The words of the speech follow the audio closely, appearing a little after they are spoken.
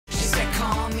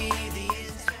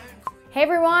Hey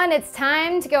everyone, it's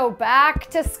time to go back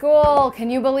to school. Can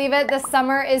you believe it? The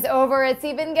summer is over. It's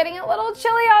even getting a little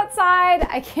chilly outside.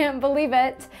 I can't believe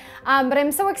it. But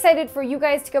I'm so excited for you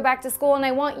guys to go back to school, and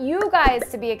I want you guys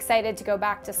to be excited to go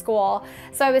back to school.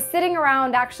 So I was sitting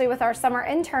around actually with our summer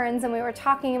interns, and we were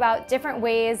talking about different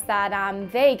ways that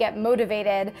they get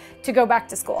motivated to go back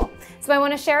to school. So I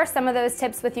want to share some of those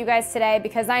tips with you guys today,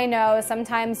 because I know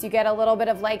sometimes you get a little bit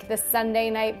of like the Sunday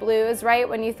night blues, right?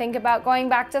 When you think about going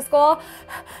back to school.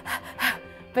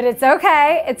 But it's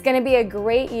okay. It's going to be a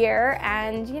great year,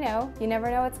 and you never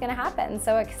know what's going to happen.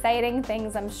 So exciting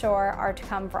things, I'm sure, are to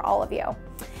come for all of you.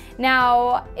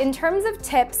 Now, in terms of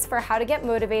tips for how to get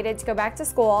motivated to go back to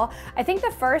school, I think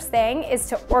the first thing is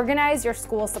to organize your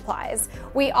school supplies.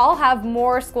 We all have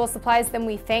more school supplies than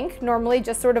we think, normally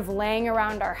just sort of laying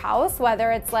around our house,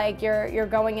 whether it's like you're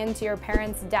going into your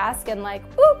parents' desk and like,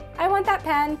 oop, I want that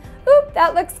pen, oop,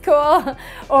 that looks cool,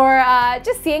 or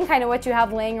just seeing kind of what you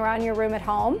have laying around your room at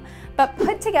home. But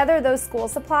put together those school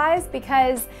supplies,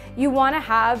 because you want to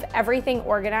have everything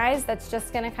organized. That's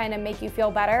just going to kind of make you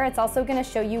feel better. It's also going to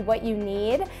show you what you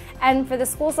need. And for the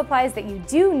school supplies that you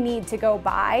do need to go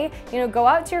buy, go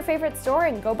out to your favorite store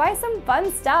and go buy some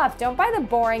fun stuff. Don't buy the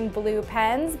boring blue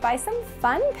pens. Buy some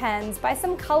fun pens. Buy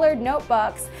some colored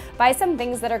notebooks. Buy some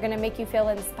things that are going to make you feel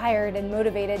inspired and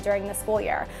motivated during the school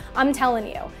year. I'm telling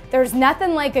you, there's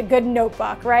nothing like a good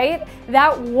notebook, right?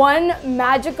 That one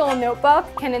magical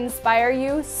notebook can inspire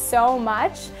you so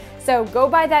much. So go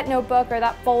buy that notebook or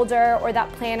that folder or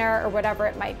that planner or whatever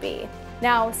it might be.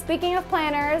 Now, speaking of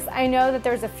planners, I know that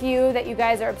there's a few that you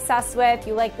guys are obsessed with.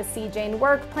 You like the C. Jane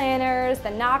work planners, the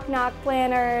Knock Knock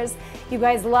planners. You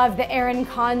guys love the Erin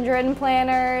Condren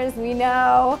planners, we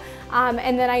know.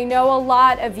 And then I know a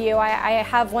lot of you, I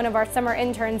have one of our summer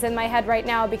interns in my head right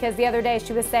now, because the other day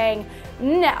she was saying,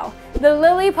 no, the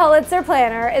Lily Pulitzer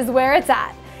planner is where it's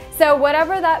at. So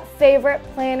whatever that favorite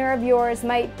planner of yours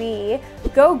might be,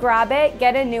 go grab it,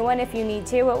 get a new one if you need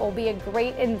to. It will be a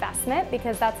great investment,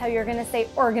 because that's how you're gonna stay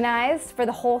organized for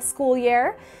the whole school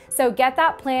year. So get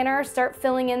that planner, start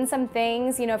filling in some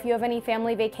things. If you have any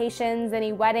family vacations,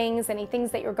 any weddings, any things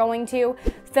that you're going to,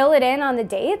 fill it in on the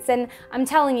dates. And I'm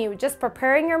telling you, just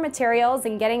preparing your materials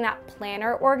and getting that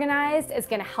planner organized is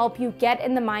gonna help you get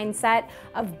in the mindset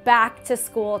of back to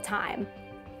school time.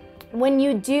 When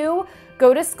you do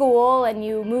go to school and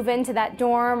you move into that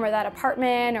dorm or that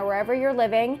apartment or wherever you're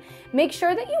living, make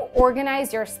sure that you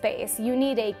organize your space. You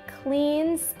need a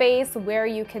clean space where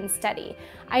you can study.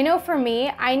 I know for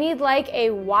me, I need like a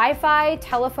Wi-Fi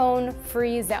telephone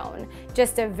free zone.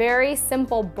 Just a very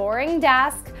simple, boring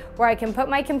desk where I can put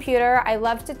my computer. I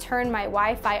love to turn my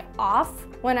Wi-Fi off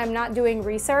when I'm not doing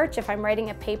research, if I'm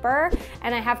writing a paper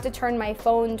and I have to turn my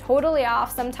phone totally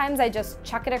off. Sometimes I just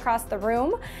chuck it across the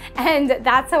room, and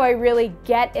that's how I really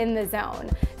get in the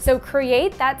zone. So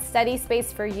create that study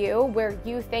space for you where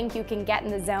you think you can get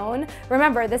in the zone.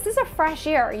 Remember, this is a fresh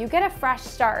year. You get a fresh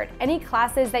start. Any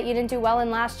classes that you didn't do well in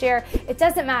last year, it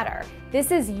doesn't matter. This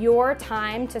is your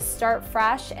time to start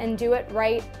fresh and do it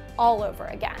right all over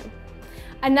again.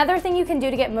 Another thing you can do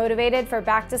to get motivated for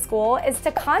back to school is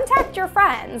to contact your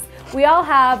friends. We all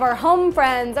have our home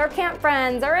friends, our camp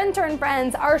friends, our intern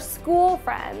friends, our school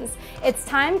friends. It's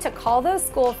time to call those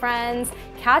school friends,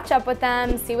 catch up with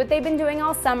them, see what they've been doing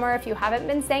all summer. If you haven't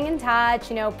been staying in touch,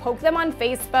 poke them on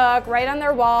Facebook, write on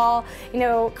their wall,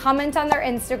 comment on their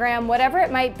Instagram, whatever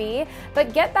it might be,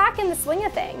 but get back in the swing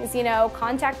of things.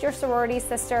 Contact your sorority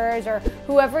sisters or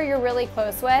whoever you're really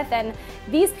close with, and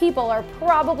these people are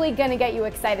probably gonna get you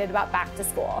excited about back to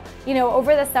school.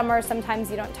 Over the summer, sometimes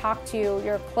you don't talk to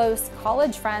your close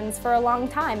college friends for a long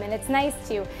time, and it's nice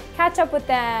to catch up with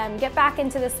them, get back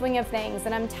into the swing of things,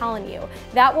 and I'm telling you,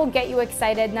 that will get you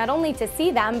excited not only to see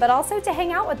them, but also to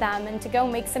hang out with them and to go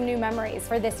make some new memories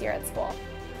for this year at school.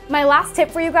 My last tip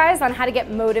for you guys on how to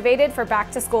get motivated for back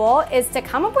to school is to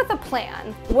come up with a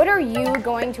plan. What are you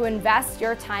going to invest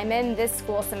your time in this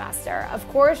school semester? Of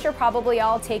course, you're probably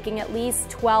all taking at least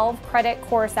 12 credit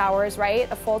course hours, right?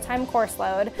 A full-time course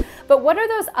load. But what are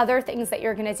those other things that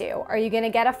you're gonna do? Are you gonna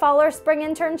get a fall or spring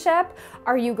internship?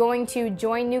 Are you going to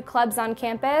join new clubs on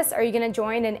campus? Are you gonna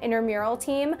join an intramural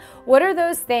team? What are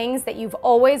those things that you've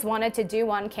always wanted to do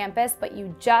on campus but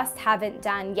you just haven't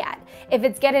done yet? If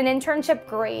it's get an internship,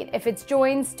 great. great. If it's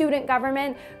join student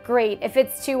government, great. If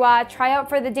it's to try out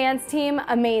for the dance team,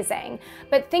 amazing.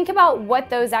 But think about what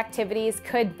those activities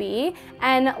could be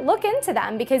and look into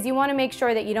them, because you want to make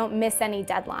sure that you don't miss any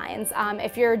deadlines.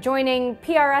 If you're joining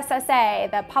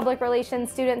PRSSA, the Public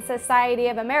Relations Student Society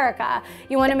of America,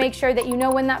 you want to make sure that you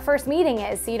know when that first meeting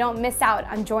is so you don't miss out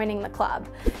on joining the club.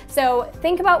 So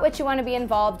think about what you want to be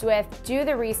involved with, do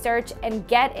the research, and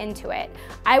get into it.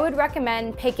 I would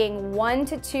recommend picking 1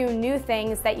 to 2 new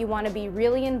things that you want to be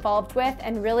really involved with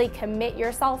and really commit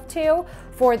yourself to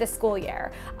for the school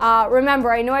year.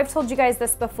 Remember, I know I've told you guys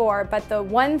this before, but the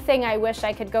one thing I wish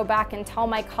I could go back and tell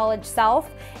my college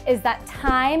self is that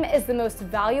time is the most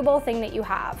valuable thing that you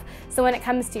have. So when it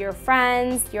comes to your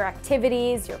friends, your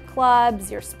activities, your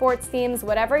clubs, your sports teams,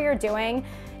 whatever you're doing,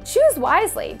 choose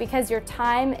wisely, because your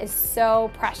time is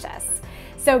so precious.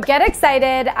 So get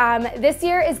excited. This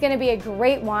year is going to be a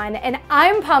great one, and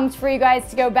I'm pumped for you guys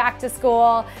to go back to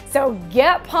school. So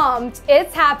get pumped.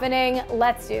 It's happening.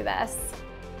 Let's do this.